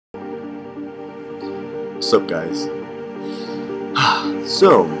What's up, guys?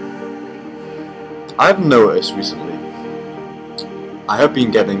 So, I've noticed recently I have been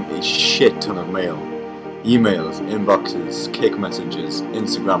getting a shit ton of mail, emails, inboxes, kick messages,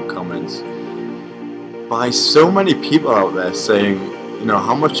 Instagram comments by so many people out there saying,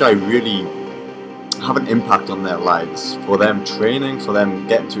 how much I really have an impact on their lives, for them training, for them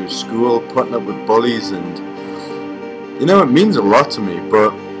getting through school, putting up with bullies, and it means a lot to me,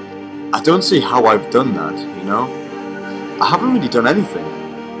 but I don't see how I've done that, I haven't really done anything.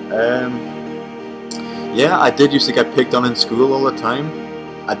 Yeah, I did used to get picked on in school all the time.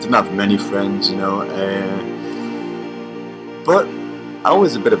 I didn't have many friends, but I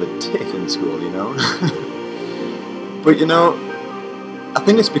was a bit of a dick in school, But I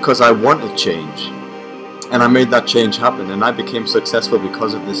think it's because I wanted change, and I made that change happen, and I became successful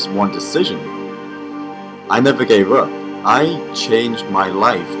because of this one decision. I never gave up. I changed my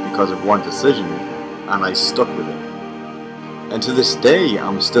life because of one decision, and I stuck with it. And to this day,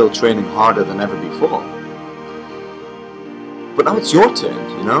 I'm still training harder than ever before. But now it's your turn,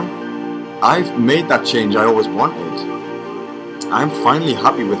 I've made that change I always wanted. I'm finally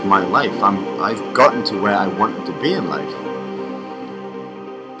happy with my life. I've gotten to where I wanted to be in life.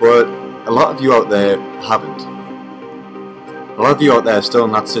 But a lot of you out there haven't. A lot of you out there are still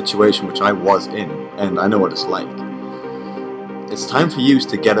in that situation which I was in, and I know what it's like. It's time for you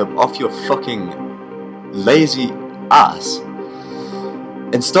to get up off your fucking lazy ass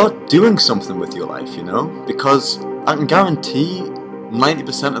and start doing something with your life, because I can guarantee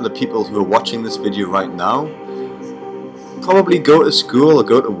 90% of the people who are watching this video right now probably go to school or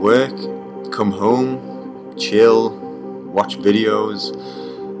go to work, come home, chill, watch videos,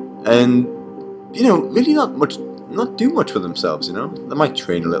 and really not do much for themselves. They might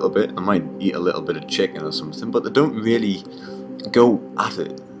train a little bit, they might eat a little bit of chicken or something, but they don't really go at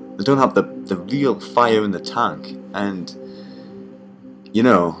it. They don't have the real fire in the tank, and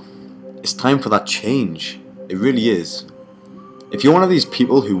it's time for that change. It really is. If you're one of these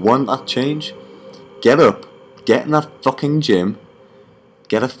people who want that change, get up, get in that fucking gym,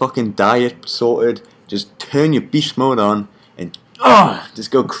 get a fucking diet sorted, just turn your beast mode on, and just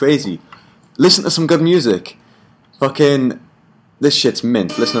go crazy. Listen to some good music. Fucking, this shit's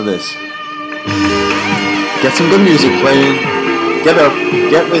mint. Listen to this. Get some good music playing, get up,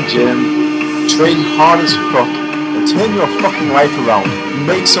 get in the gym, train hard as fuck, and turn your fucking life around.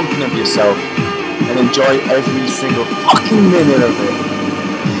 Make something of yourself, and enjoy every single fucking minute of it.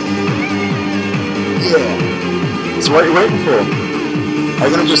 Yeah. So what are you waiting for? Are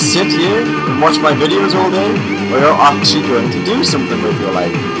you going to just sit here and watch my videos all day? Or are you actually going to do something with your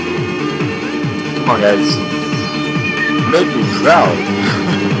life? Come on, guys. Make me proud.